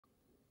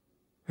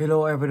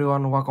Hello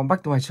everyone, welcome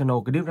back to my channel.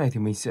 Cái clip này thì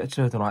mình sẽ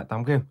chơi thể loại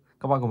 8 game.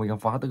 Các bạn cùng mình khám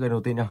phá từ game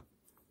đầu tiên nha.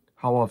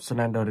 House of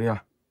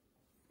Slendrina.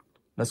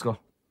 Let's go.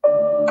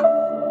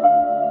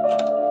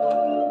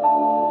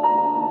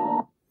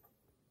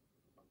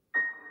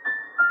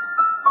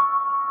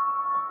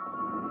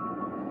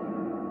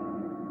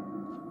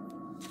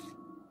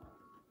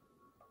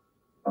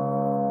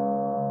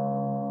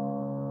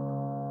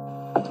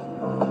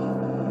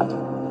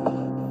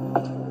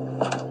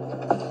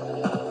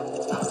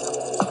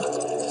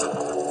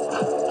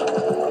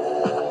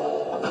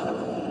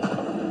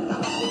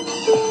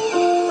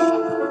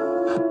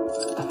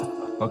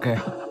 Ok.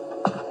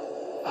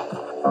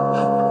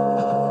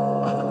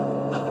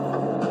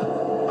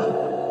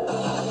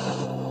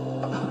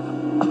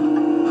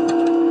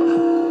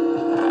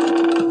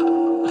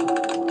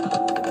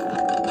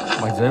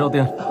 Mảnh giấy đầu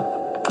tiên.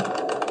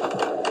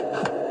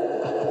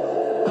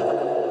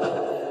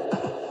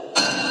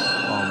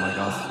 Oh my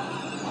god.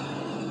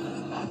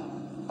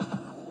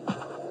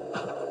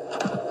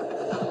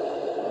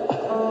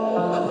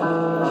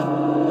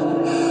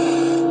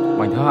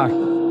 Mảnh thứ hai.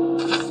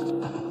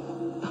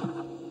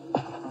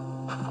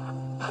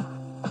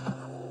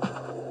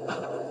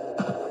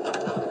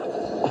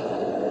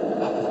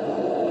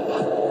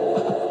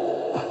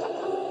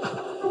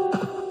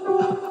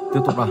 Tiếp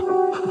tục nào.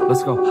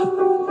 Let's go.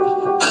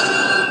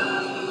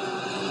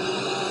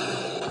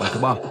 Bài thứ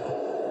 3.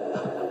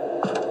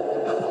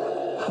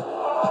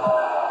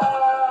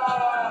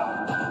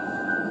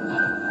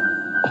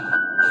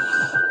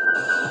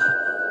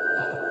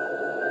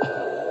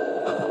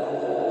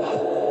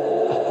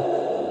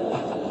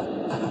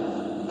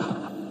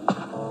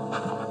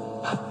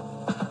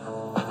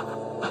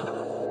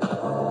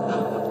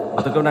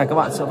 Ở từ câu này các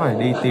bạn sẽ phải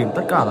đi tìm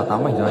tất cả là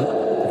 8 mảnh giấy.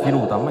 Khi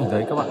đủ 8 mảnh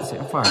giấy các bạn sẽ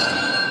phải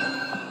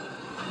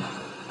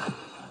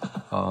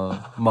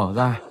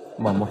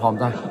mở một hòm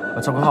ra,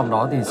 và trong cái hòm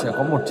đó thì sẽ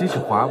có một chiếc chìa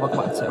khóa và các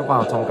bạn sẽ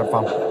vào trong căn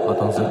phòng ở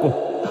tầng dưới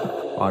cùng.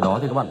 Và ở đó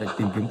thì các bạn lại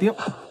tìm kiếm tiếp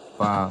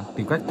và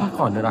tìm cách thoát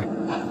khỏi nơi này.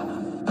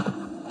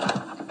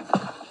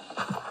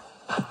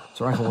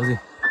 Chỗ này không có gì.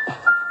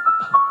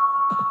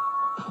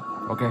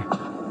 Ok.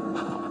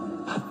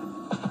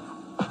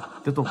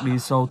 Tiếp tục đi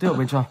sâu tiếp ở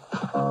bên trong.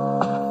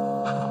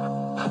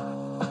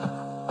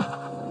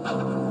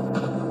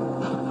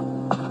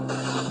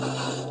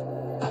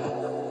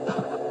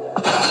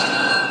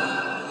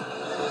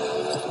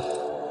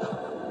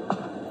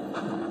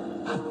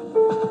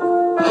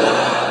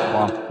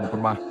 Một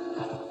con ma.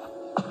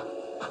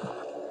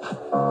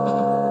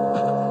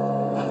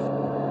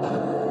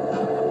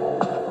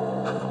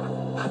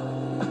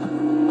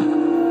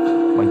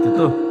 Mảnh thứ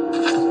 4.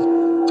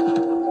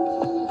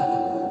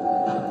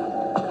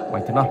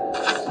 Mảnh thứ 5.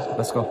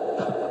 Let's go.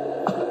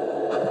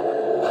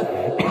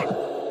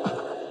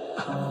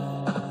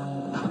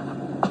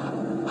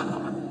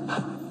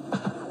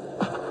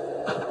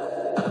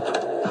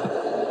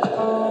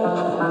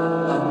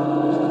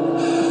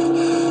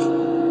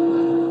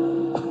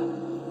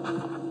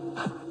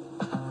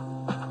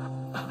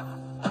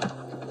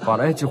 Và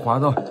đấy, chìa khóa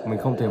rồi, mình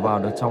không thể vào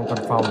được trong căn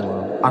phòng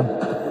ăn.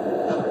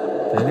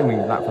 Thế thì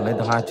mình lại phải lên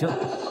tầng 2 trước.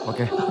 Ok.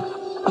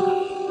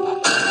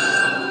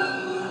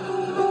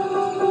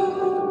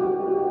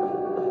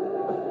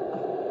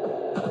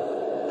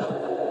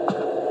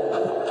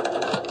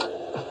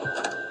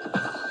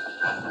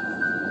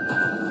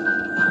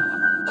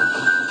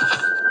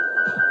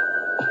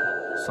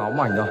 Sáu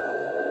mảnh rồi.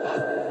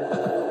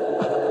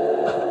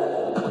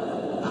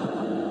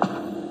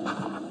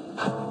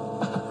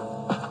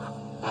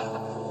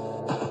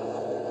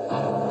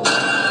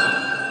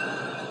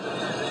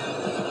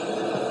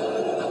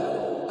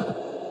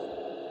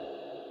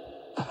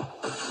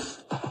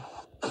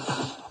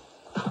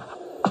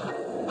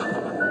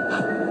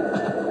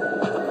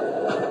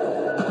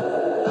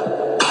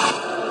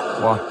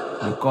 Wow,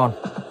 đứa con.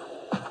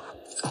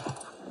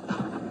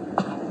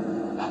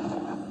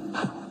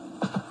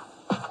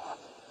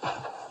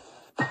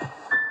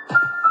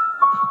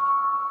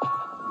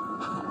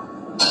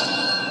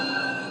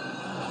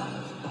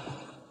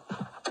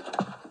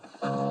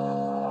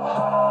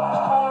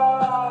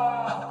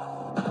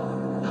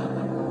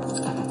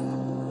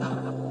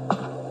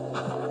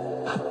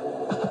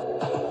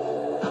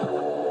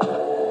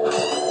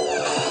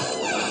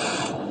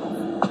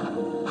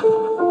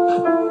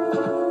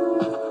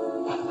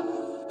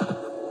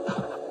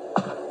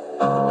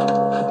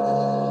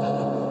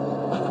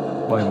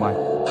 Bảy mảnh.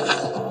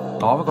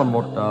 Đó, và còn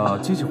một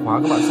chiếc chìa khóa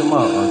các bạn sẽ mở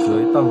ở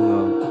dưới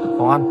tầng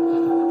phòng ăn.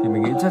 Thì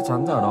mình nghĩ chắc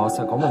chắn ở đó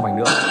sẽ có một mảnh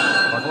nữa.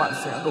 Và các bạn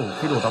sẽ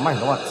khi đủ 8 mảnh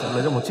các bạn sẽ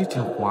lấy được một chiếc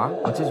chìa khóa.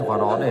 Và chiếc chìa khóa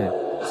đó để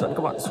dẫn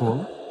các bạn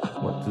xuống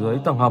dưới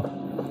tầng hầm.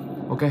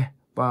 Ok,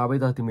 và bây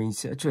giờ thì mình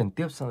sẽ chuyển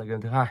tiếp sang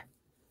game thứ hai,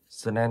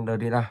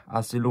 Slendrina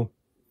Asylum.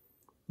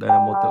 Đây là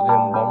một tựa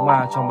game bóng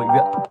ma trong bệnh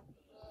viện.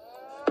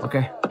 Ok.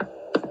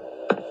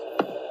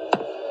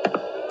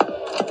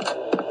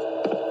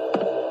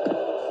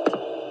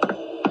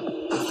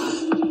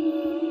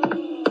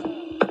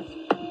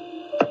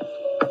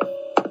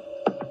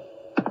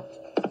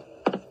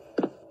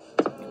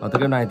 Ở tựa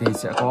game này thì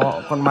sẽ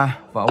có con ma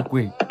và ông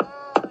quỷ.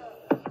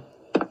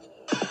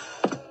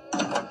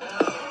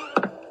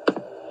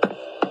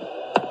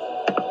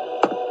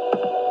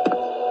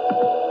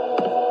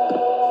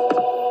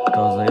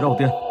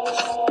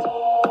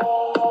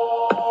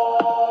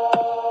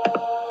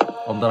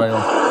 Ông ta đây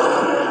rồi.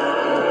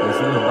 Mình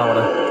sẽ đưa ông ta vào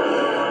đây.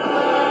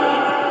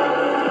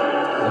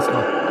 Let's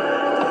go.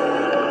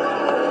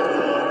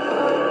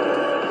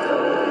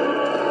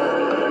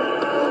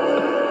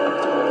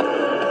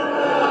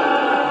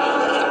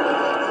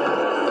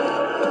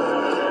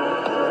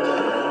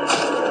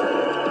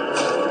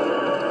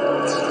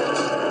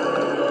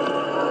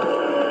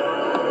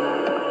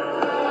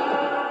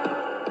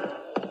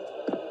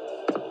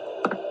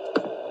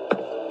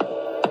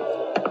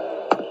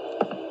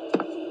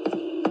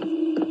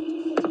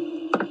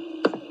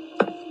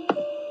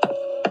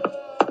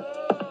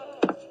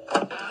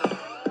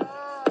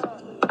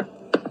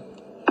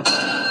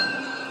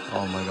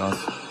 Oh my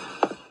gosh.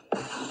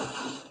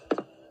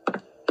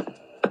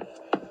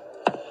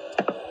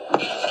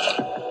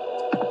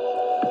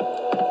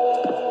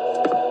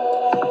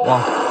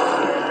 Wow.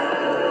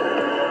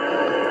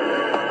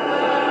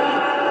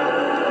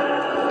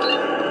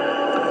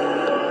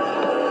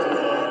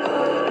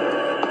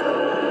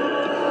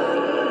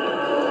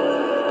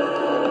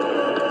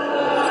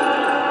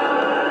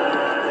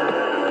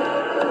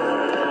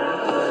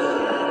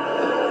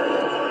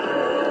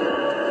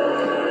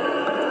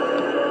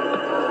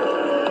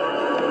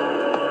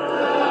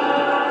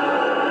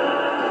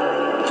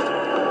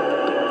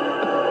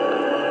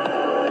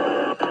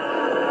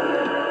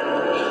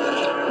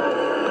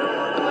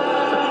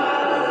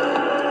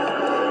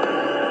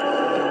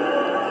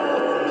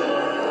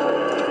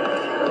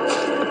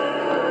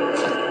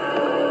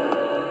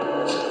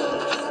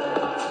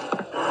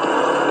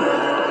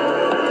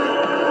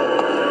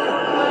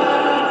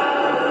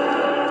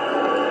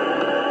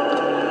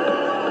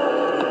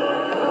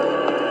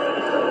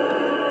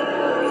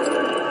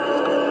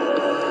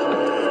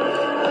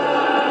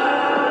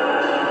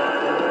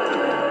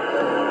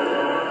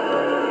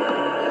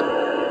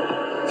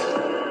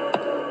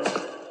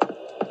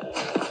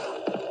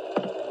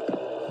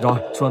 Rồi,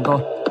 chuồn thôi.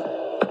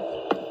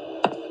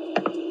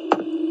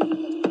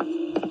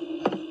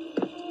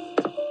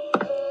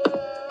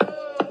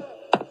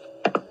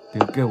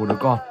 Tiếng kêu của đứa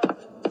con.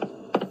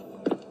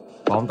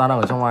 Và ông ta đang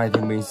ở trong ngoài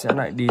thì mình sẽ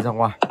lại đi ra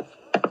ngoài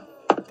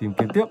tìm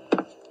kiếm tiếp.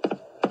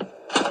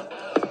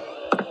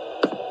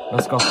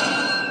 Let's go.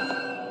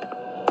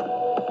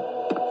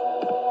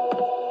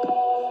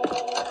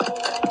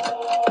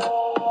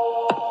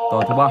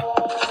 Tờ thứ 3.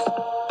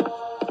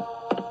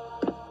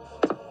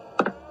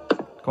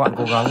 Các bạn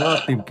cố gắng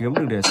tìm kiếm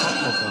đừng để sót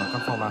một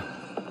căn phòng nào.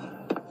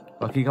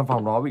 Và khi căn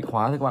phòng đó bị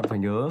khóa thì các bạn phải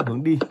nhớ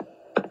hướng đi.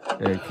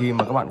 Để khi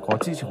mà các bạn có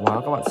chiếc chìa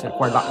khóa các bạn sẽ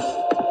quay lại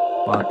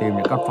và tìm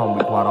những căn phòng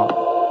bị khóa đó.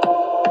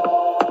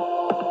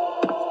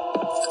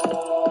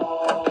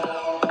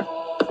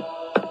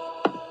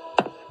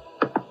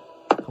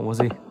 Không có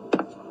gì.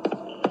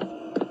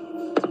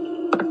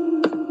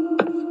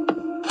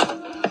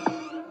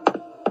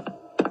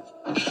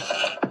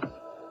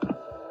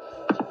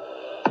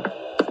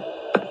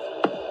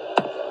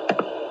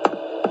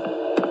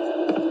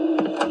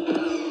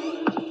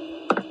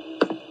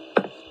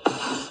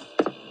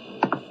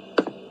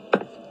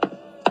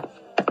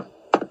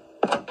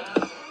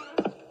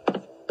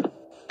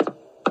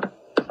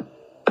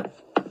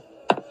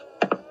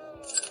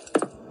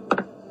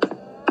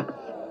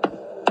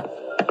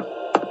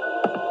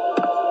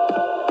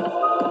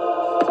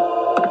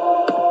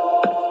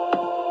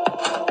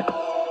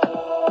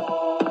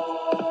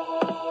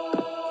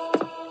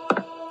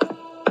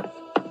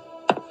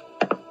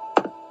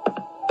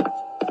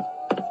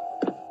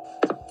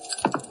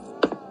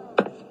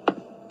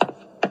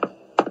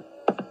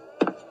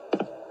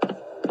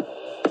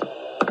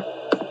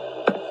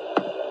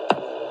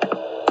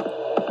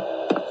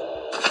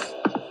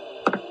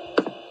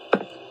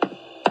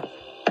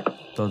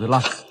 Tờ thứ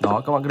 5.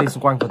 Đó, các bạn cứ đi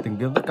xung quanh và tìm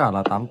kiếm tất cả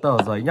là 8 tờ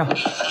giấy nhá.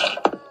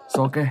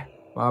 So, ok.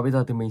 Và bây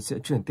giờ thì mình sẽ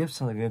chuyển tiếp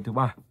sang game thứ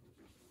 3.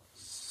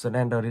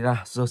 Slendrina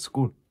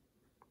Asylum.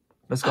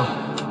 Let's go.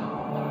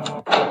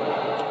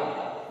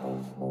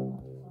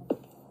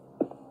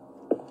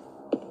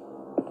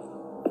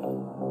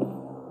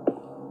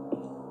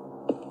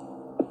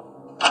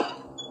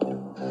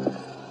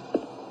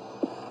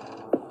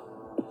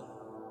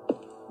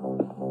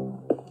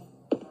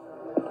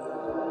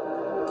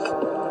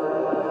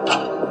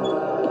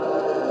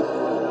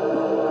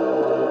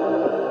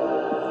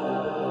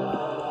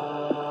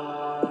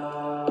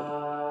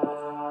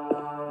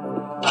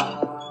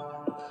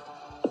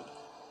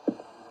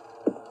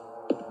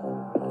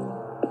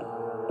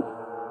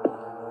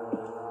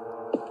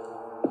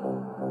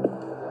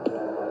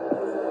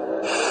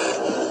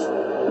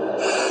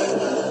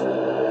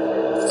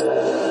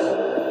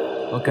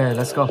 Okay,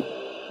 let's go.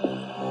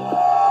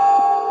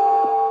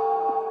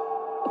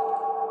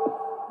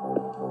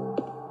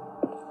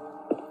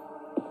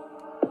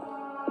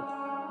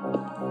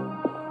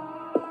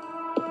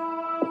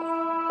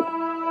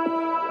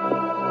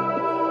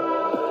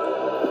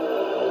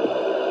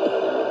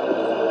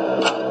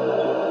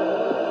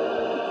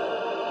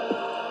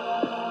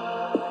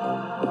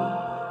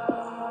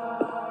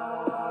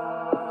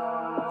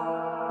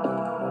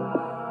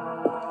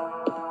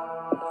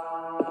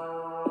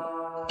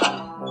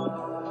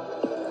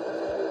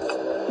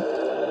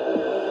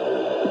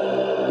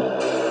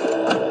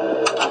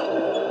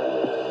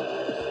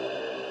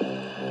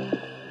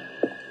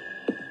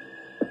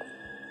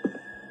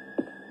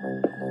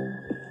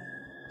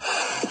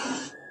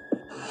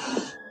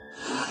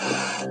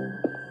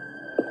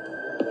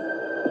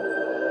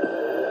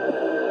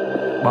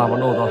 3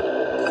 món đồ rồi.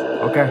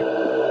 Ok.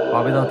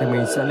 Và bây giờ thì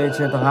mình sẽ lên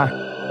trên tầng 2.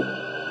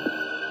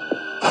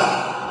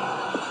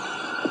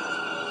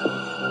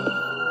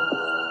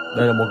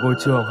 Đây là một ngôi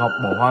trường học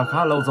bỏ hoang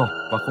khá lâu rồi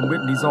và không biết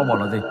lý do bỏ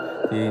là gì.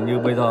 Thì như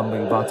bây giờ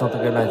mình vào trong tựa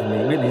game này thì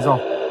mình biết lý do.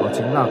 Đó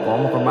chính là có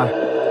một con ma.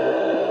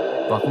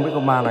 Và không biết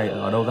con ma này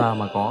ở đâu ra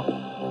mà có.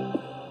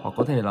 Hoặc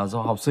có thể là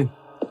do học sinh,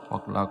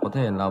 hoặc là có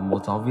thể là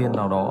một giáo viên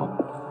nào đó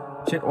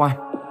chết oan.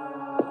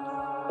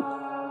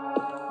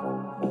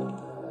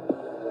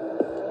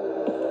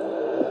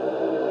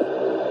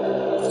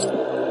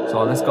 So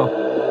let's go.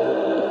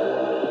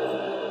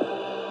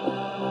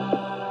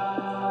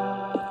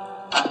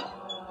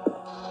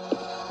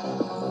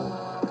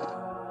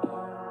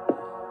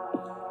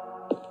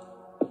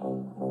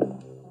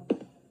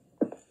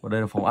 Và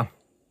đây là phòng ăn.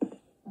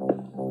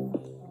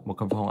 Một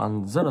căn phòng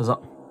ăn rất là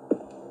rộng.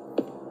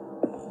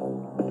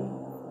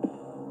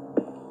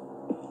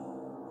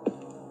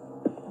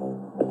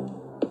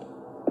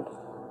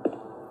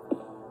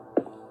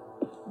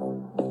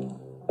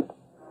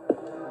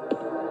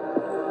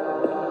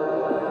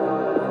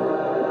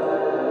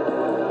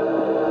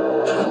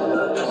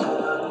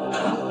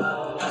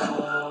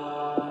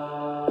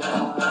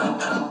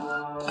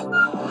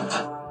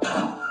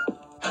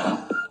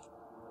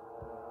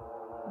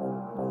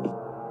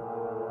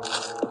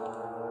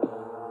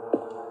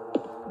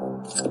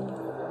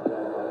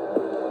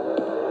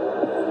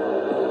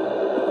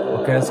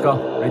 Ok, let's go.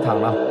 Đi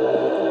thẳng nào.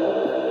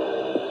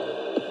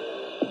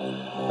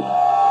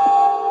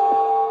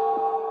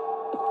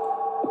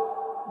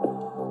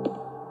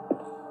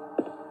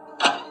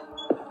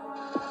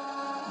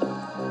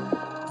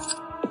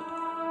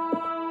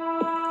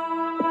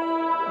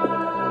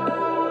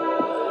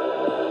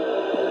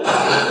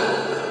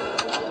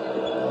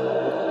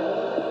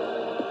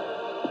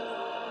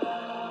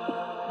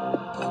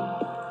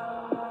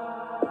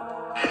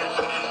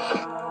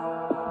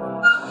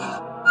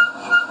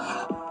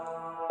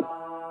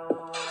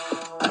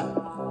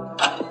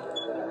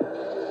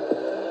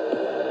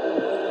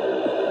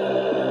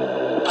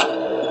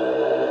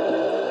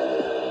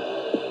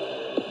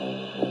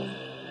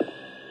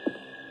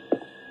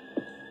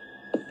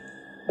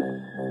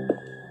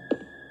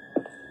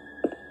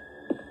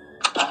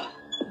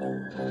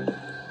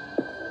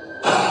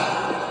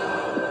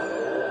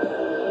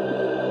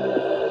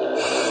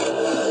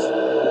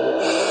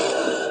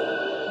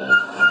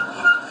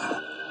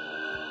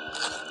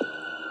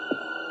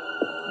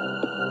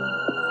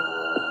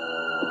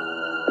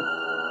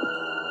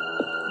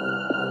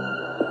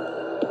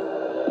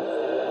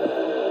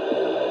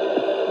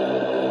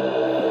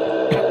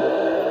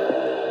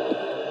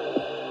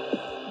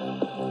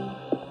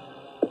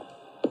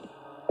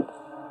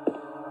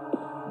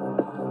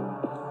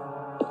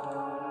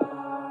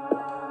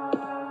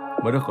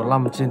 Mới được có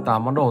 5 trên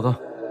 8 món đồ thôi.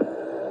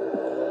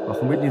 Và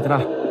không biết như thế nào.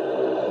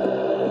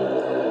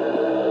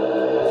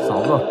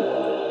 6 rồi.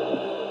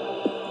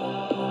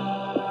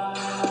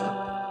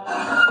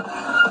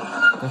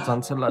 Chắc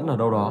chắn sẽ lẫn ở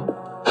đâu đó.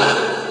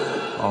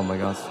 Oh my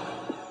god.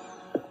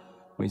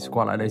 Mình sẽ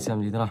qua lại đây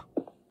xem như thế nào.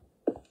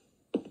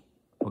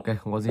 Ok,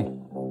 không có gì.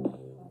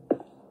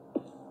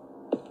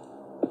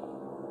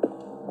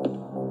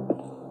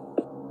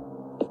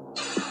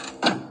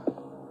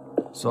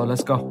 So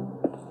let's go.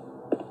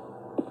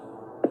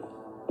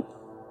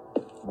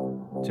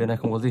 Trên này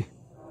không có gì.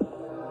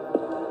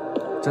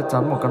 Chắc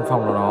chắn một căn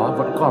phòng nào đó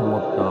vẫn còn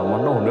một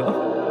món đồ nữa.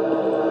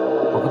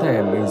 Hoặc có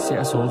thể mình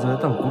sẽ xuống dưới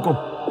tầng cuối cùng.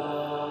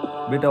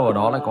 Biết đâu ở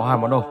đó lại có 2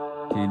 món đồ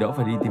thì đỡ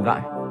phải đi tìm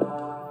lại.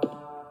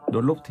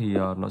 Đôi lúc thì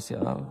nó sẽ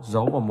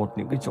giấu vào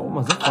những cái chỗ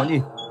mà rất khó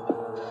nhìn.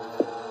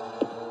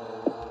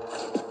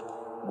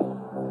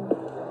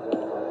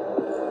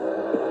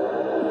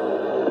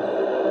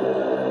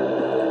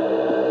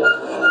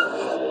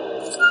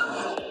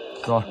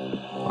 Rồi,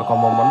 và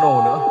còn một món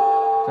đồ nữa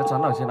chắc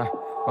chắn ở trên này.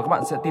 Và các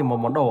bạn sẽ tìm một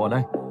món đồ ở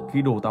đây.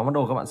 Khi đủ 8 món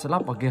đồ các bạn sẽ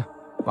lắp vào kia.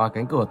 Và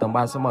cánh cửa tầng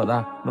 3 sẽ mở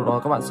ra. Lúc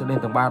đó các bạn sẽ lên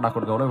tầng 3 đặt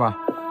con gấu này vào.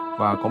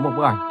 Và có một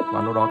bức ảnh.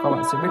 Và lúc đó các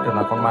bạn sẽ biết được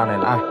là con ma này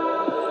là ai.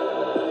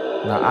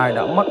 Là ai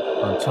đã mất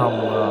ở trong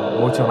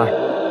ngôi trường này.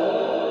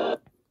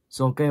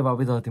 Rồi ok, và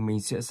bây giờ thì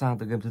mình sẽ sang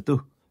tựa game thứ 4,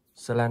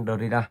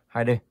 Slendrina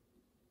 2D.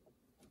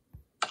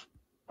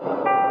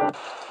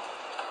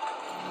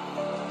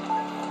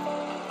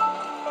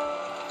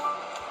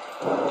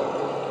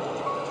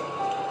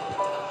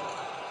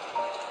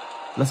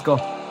 Let's go.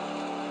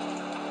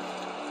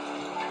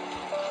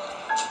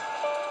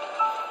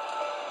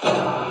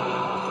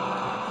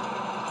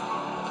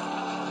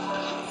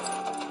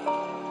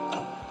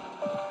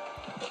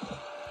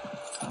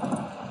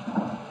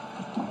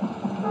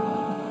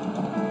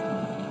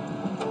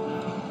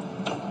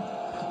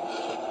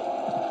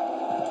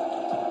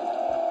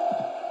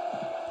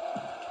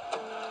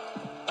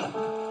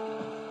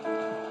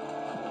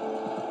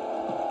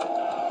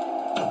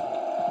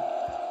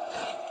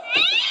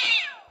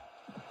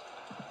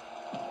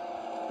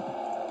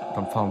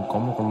 Căn phòng có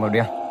một con mèo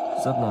đen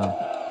rất là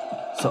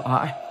sợ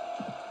hãi.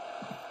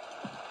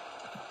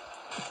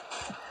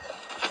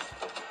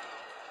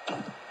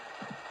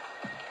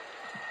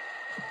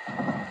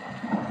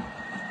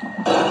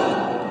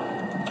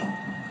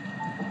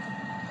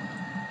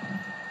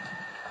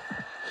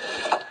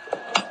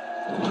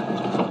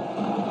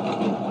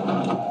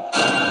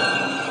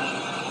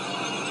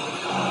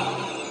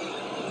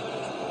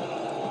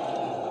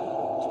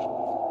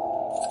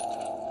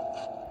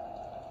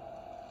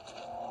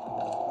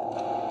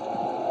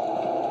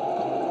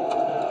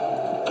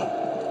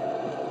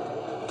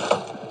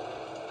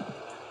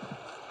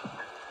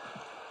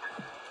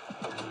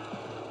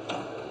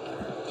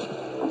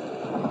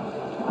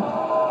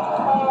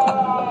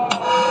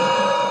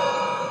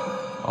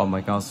 Oh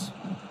my gosh.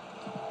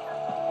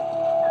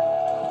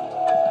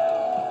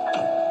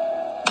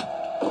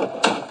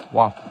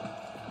 Wow.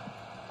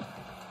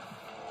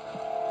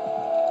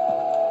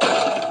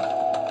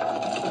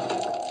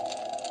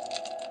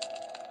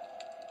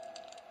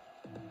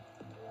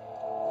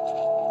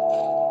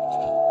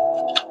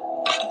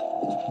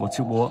 Một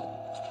chiếc búa.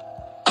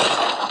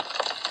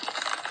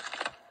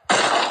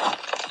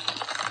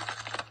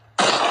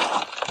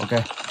 Ok,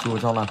 chui vào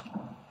trong nào.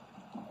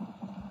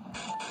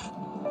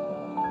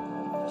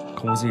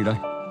 Không có gì đây.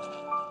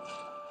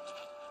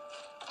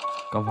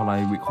 Căn phòng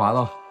này bị khóa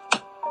rồi.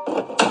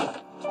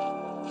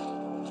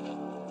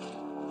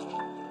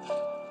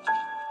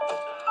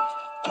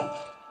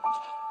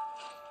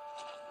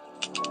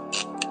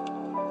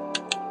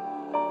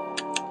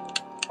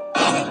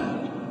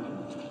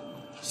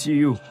 See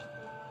you.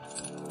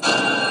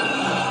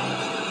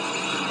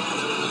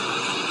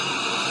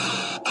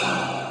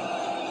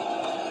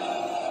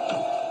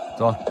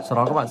 Rồi, sau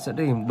đó các bạn sẽ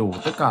tìm đủ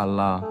tất cả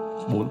là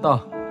 4 tờ.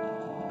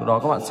 Từ đó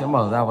các bạn sẽ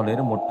mở ra và lấy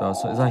được một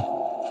sợi dây.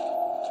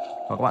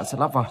 Và các bạn sẽ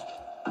lắp vào.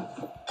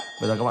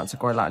 Bây giờ các bạn sẽ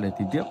quay lại để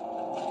tìm tiếp.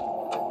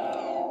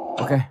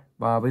 Ok,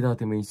 và bây giờ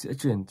thì mình sẽ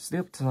chuyển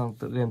tiếp sang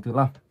tựa game thứ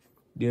 5.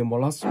 Game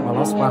Malos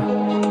 3.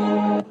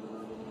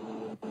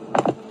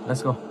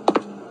 Let's go.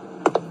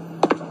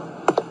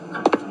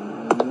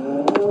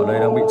 Ở đây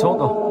đang bị chốt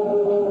rồi.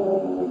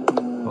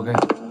 Ok.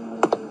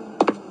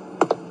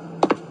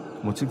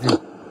 Một chiếc gì?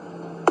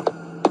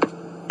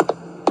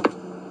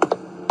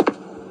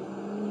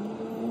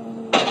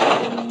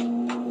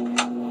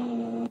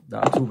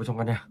 Đã chui vào trong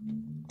căn nhà.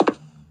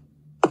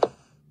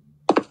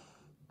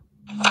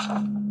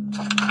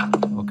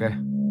 Ok.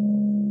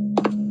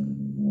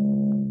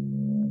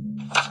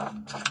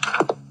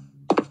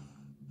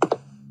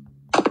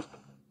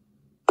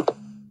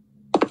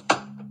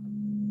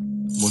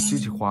 Một chiếc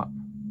chìa khóa.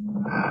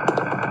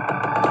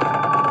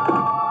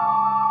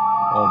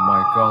 Oh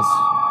my gosh.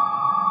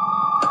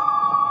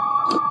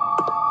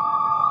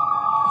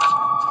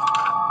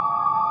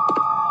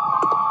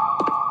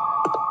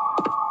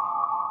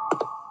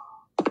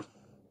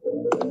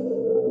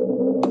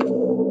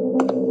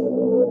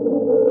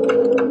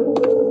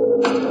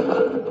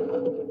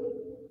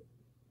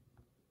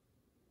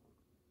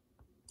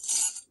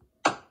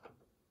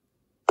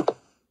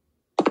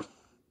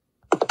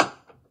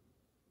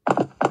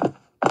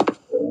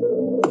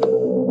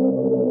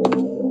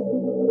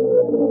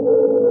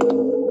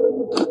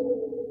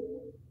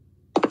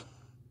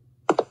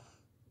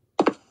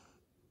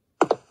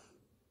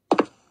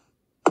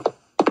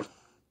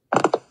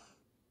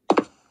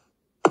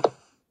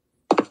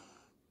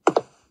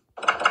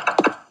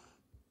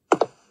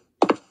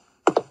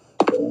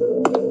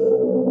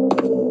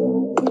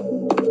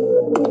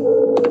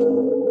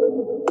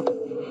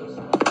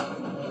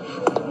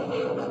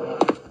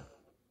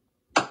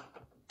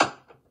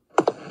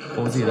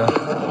 Có gì đâu. Oh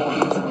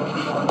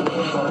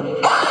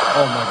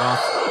my god.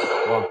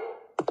 Wow.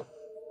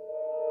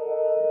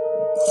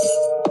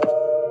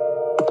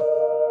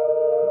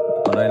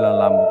 Ở đây là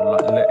làm một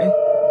loại lễ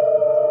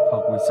thờ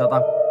quỷ sa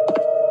tăng.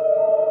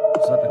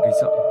 Rất là kinh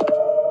sợ.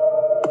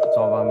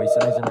 Rồi và mình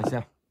sẽ lên trên này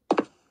xem.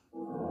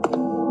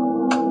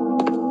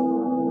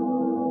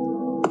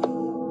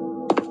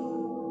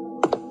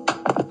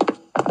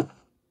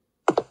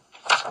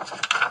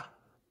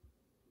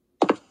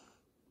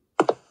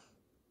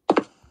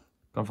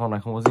 Căn phòng này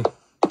không có gì.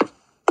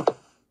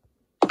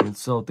 Tiến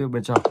sâu tiếp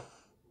bên trong.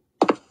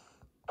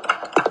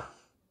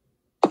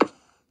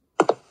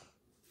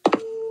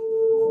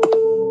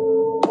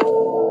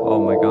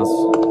 Oh my gosh.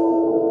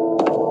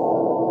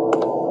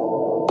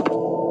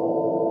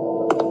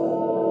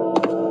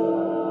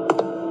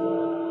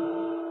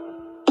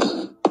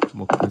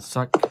 Một quyển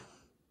sách.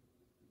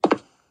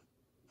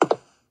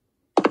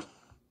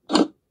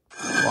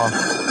 Wow.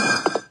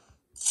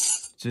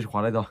 Chìa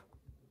khóa đây rồi.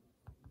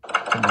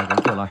 Không phải cánh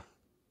cửa này.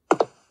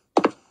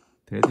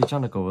 Thế thì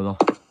chắc là cửa vừa rồi.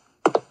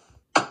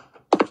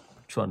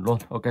 Chuẩn luôn.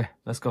 Ok,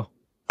 let's go.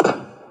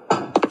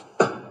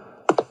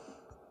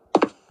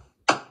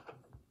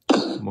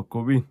 Một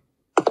cú pin.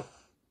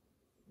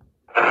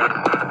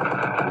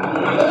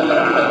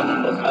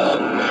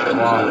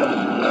 Wow.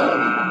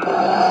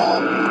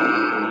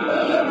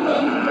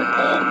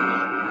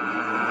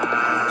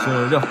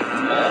 Chưa được.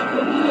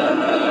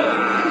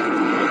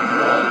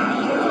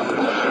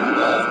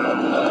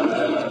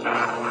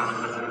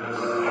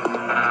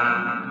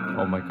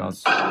 Oh my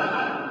gosh.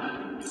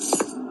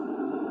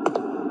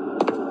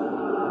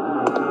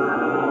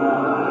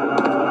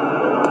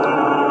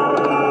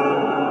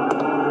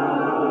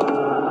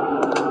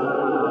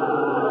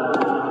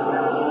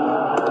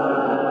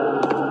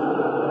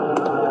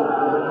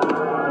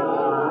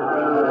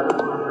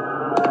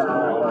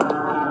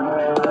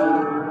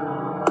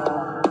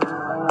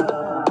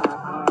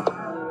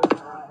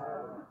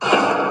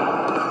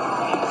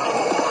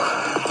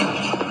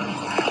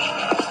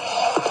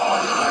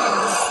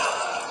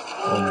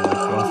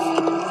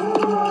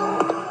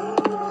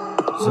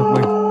 Giật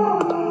mình.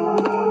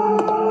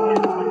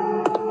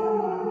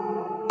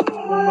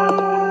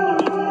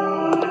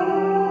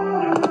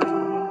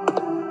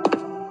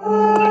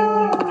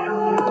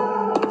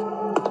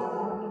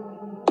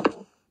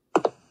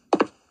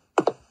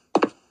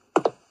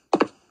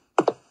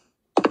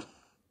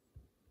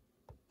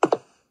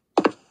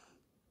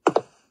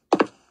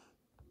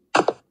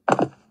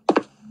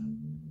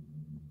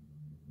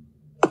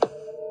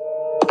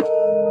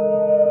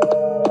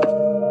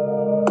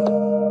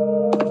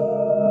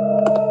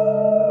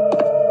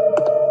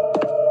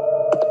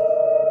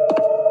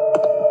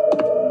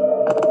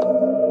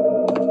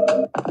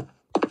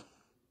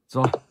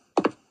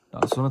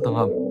 xuống tầng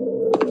hầm.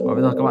 Và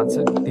bây giờ các bạn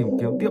sẽ tìm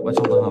kiếm tiếp ở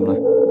trong tầng hầm này.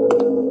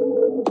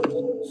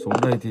 Xuống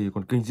đây thì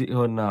còn kinh dị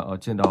hơn là ở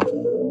trên đó,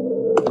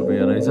 bởi vì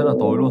ở đây rất là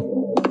tối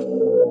luôn.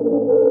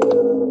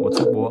 Một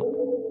chiếc búa.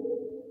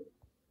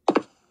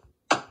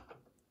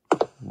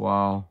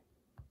 Wow.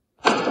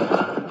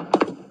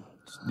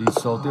 Đi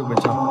sâu tiếp bên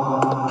trong.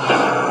 Oh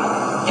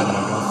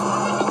my God.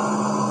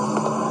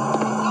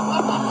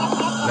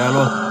 Leo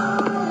luôn.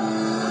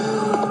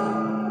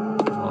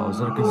 Wow,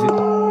 rất là kinh dị.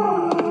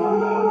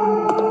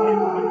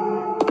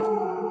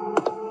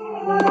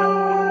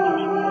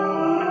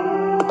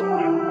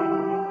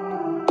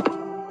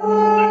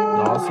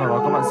 Đó, sau đó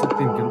các bạn sẽ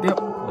tìm kiếm tiếp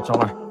ở trong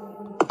này.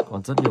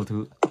 Còn rất nhiều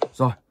thứ.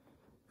 Rồi.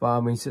 Và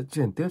mình sẽ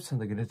chuyển tiếp sang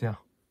cái tiếp theo.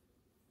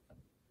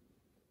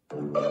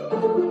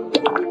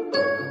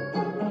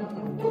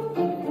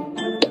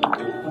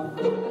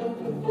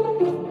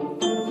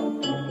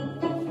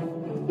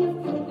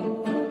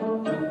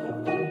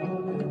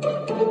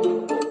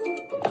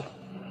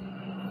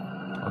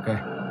 Ok.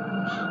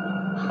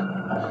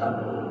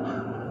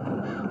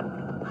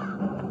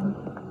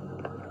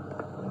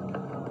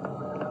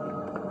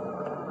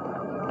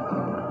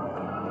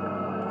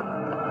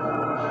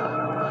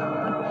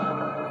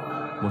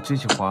 Một chiếc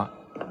chìa khóa.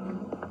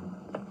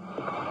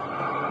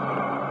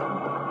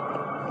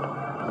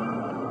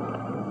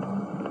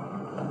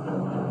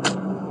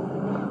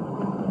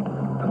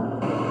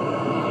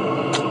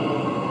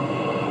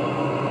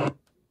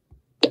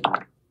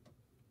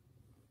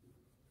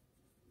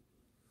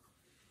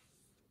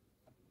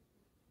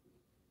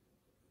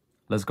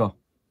 Let's go.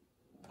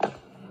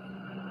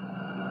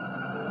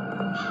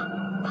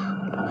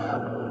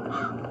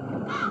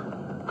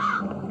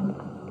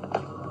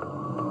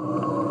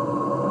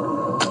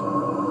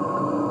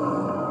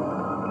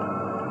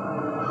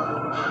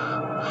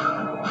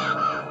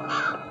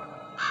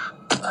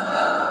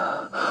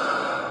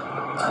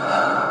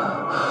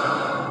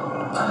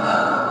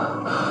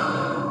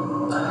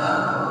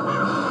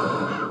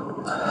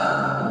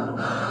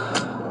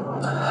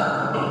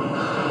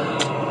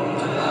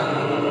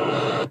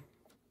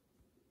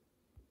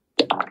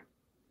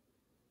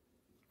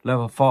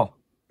 Level 4.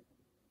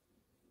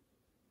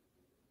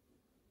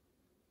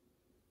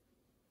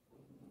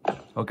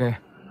 Ok.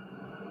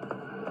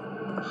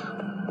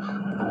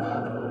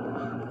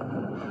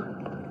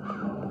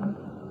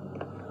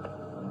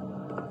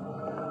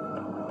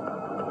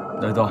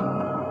 Đây rồi.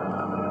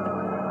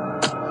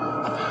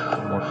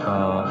 Một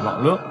lọ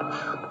nước.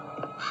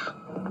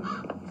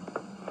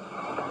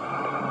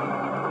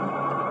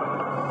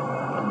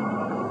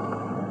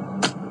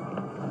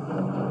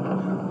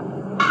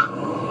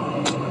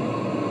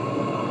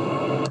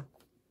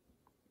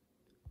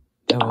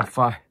 Level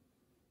 5.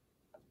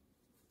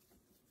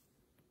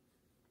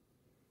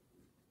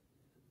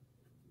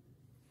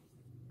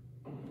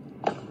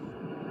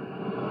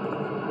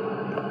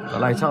 Cái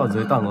này chắc ở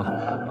dưới tầng rồi.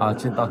 À,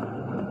 trên tầng.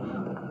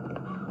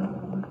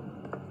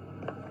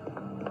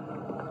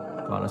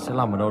 Và nó sẽ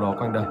nằm ở đâu đó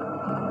quanh đây.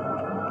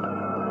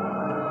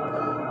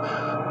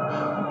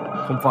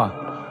 Không phải.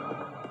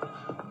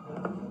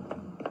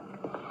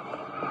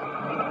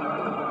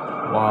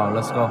 Wow,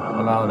 let's go.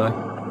 Nó là ở đây.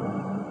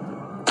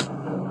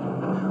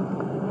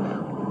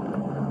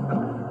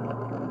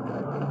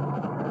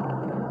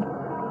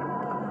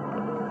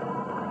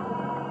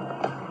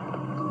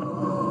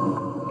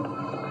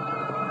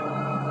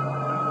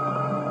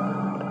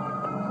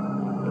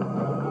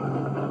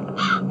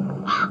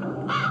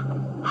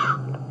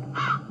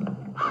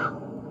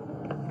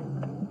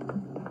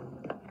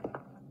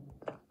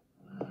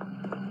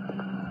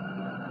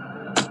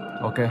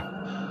 Ok.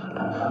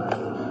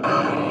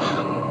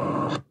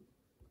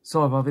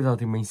 Rồi và bây giờ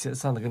thì mình sẽ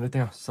sang cái tiếp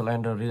theo,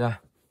 Slendrina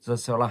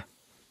Asylum.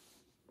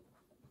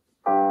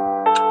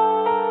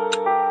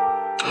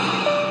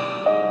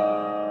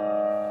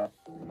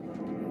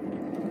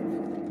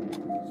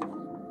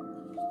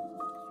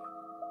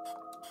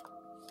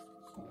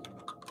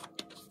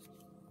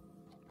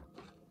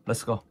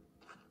 Let's go.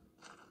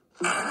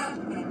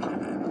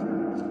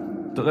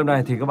 Tựa game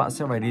này thì các bạn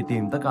sẽ phải đi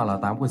tìm tất cả là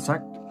 8 quyển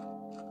sách.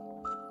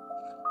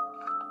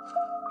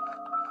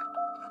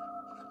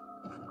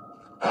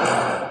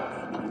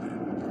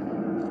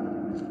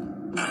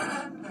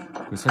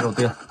 Quyển sách đầu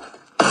tiên.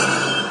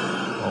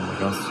 Oh my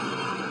God.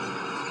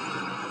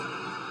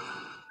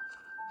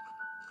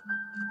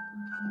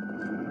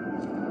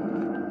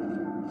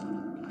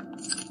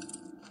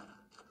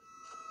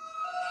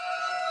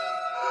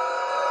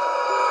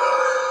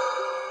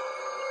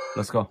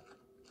 Let's go.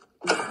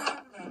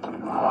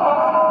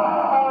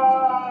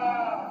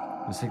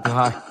 Quyển sách thứ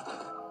hai.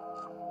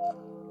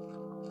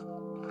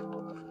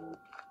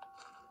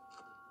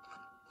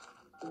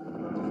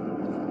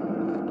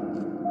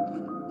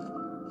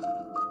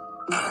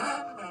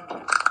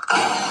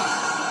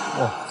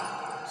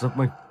 Giật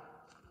mình.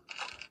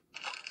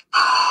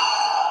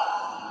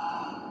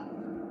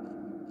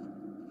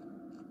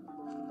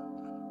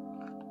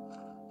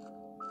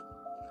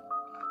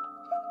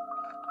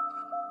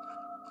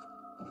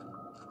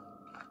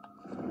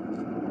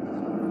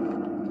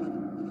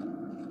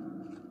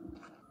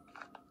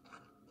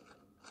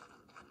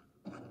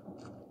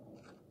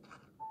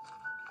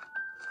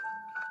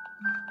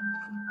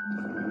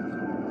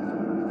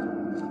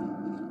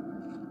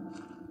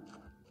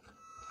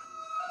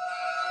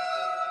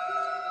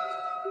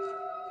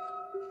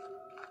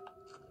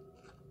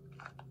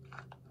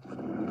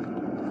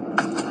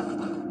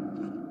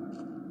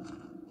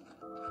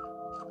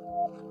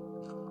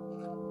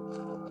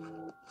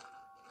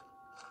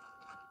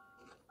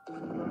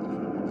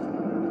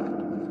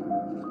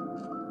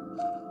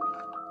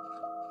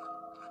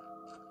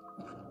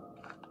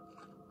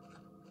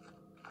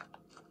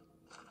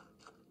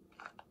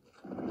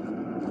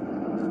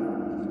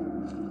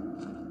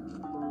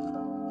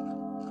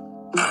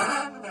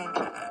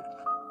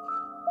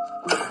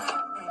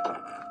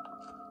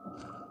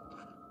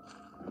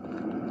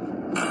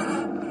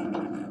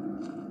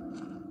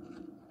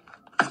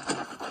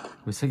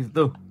 quyển sách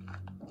thứ 4.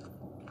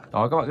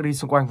 Đó, các bạn cứ đi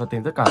xung quanh và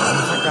tìm tất cả các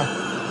quyển sách nha.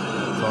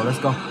 Rồi,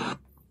 let's go.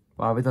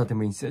 Và bây giờ thì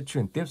mình sẽ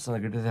chuyển tiếp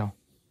sang cái tiếp theo.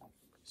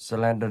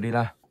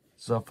 Slendrina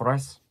Asylum.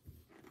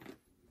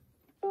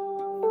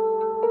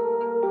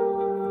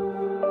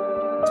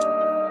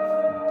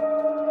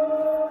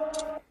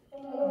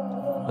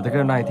 Ở cái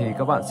game này thì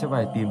các bạn sẽ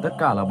phải tìm tất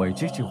cả là 7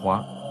 chiếc chìa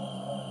khóa.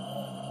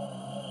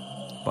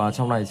 Và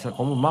trong này sẽ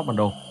có một map bản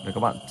đồ để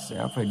các bạn sẽ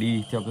phải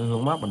đi theo cái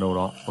hướng map bản đồ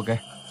đó. Ok.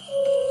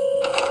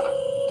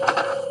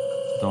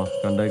 Rồi,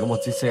 gần đây có một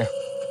chiếc xe.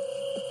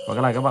 Và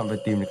cái này các bạn phải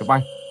tìm những cái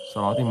banh.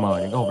 Sau đó thì mở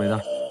những cái hộp này ra.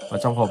 Và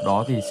trong hộp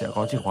đó thì sẽ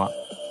có chìa khóa.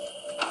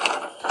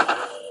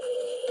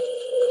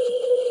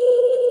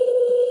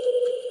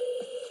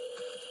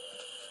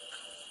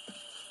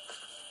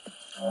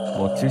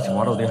 Một chiếc chìa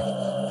khóa đầu tiên.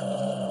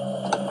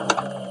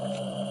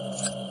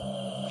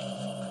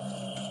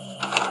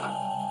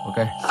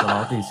 Ok, sau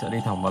đó thì sẽ đi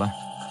thẳng vào đây.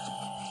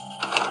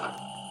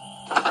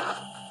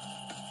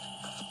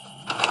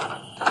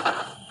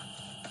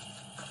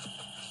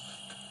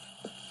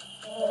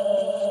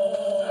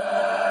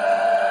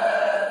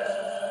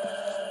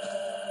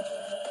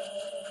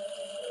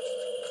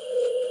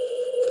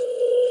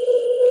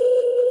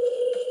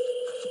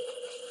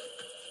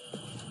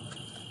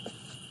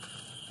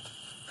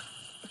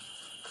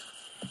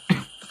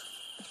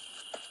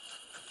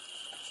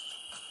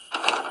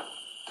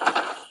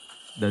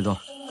 Đây rồi.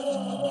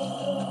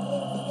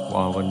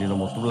 Wow, gần như là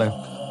một túp lều.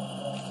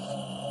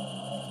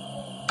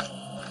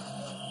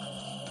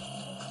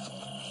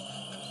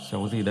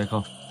 Xem có gì đây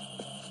không?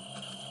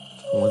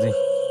 Không có gì.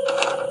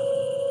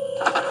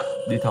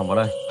 Đi thẳng vào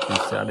đây thì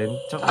sẽ đến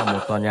chắc là một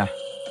tòa nhà.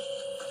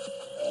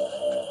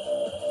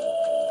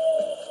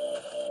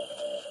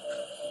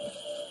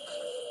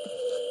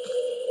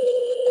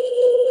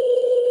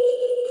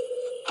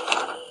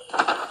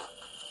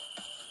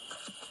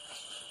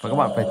 Và các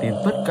bạn phải tìm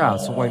tất cả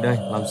xung quanh đây.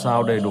 Làm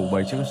sao để đủ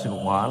 7 chiếc chìa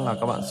khóa là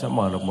các bạn sẽ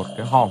mở được một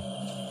cái hòm.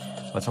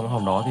 Và trong cái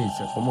hòm đó thì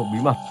sẽ có một bí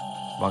mật.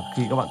 Và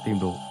khi các bạn tìm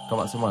đủ, các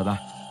bạn sẽ mở ra.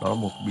 Đó là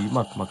một bí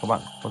mật mà các bạn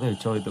có thể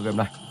chơi tựa game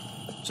này.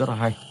 Rất là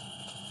hay.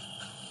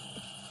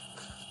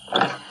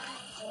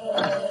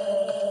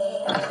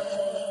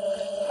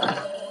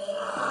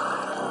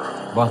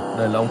 Vâng,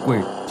 đây là ông quỷ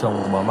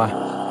chồng bờ ma.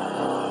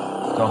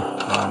 Rồi,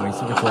 và mình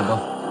sẽ phải chuồn thôi.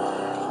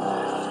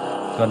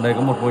 Gần đây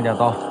có một ngôi nhà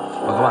to.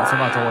 Và các bạn sẽ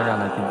vào trong ngôi nhà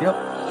này tìm tiếp.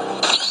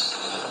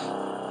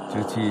 Chứ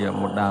chỉ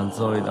một đàn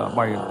rơi đã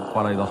bay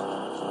qua đây rồi.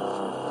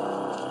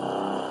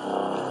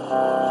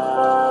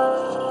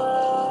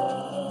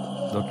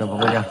 Đột nhập vào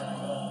ngôi nhà.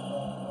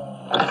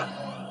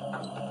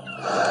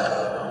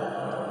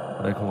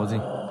 Ở đây không có gì.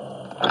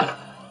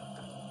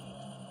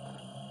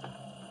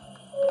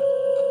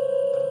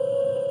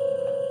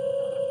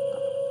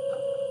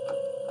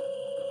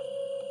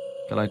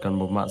 Cái này cần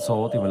một mã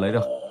số thì mới lấy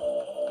được.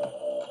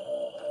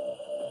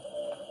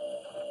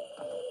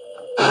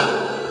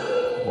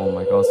 Oh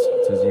my god,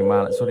 thứ gì ma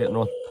lại xuất hiện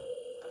luôn.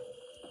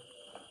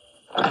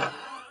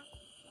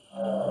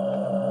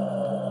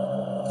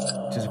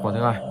 Chiếc chìa khóa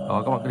thứ hai.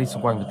 Đó, các bạn cứ đi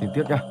xung quanh và tìm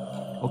tiếp nha.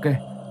 Ok,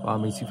 và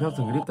mình xin phép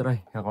dừng clip tới đây.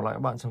 Hẹn gặp lại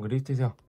các bạn trong clip tiếp theo.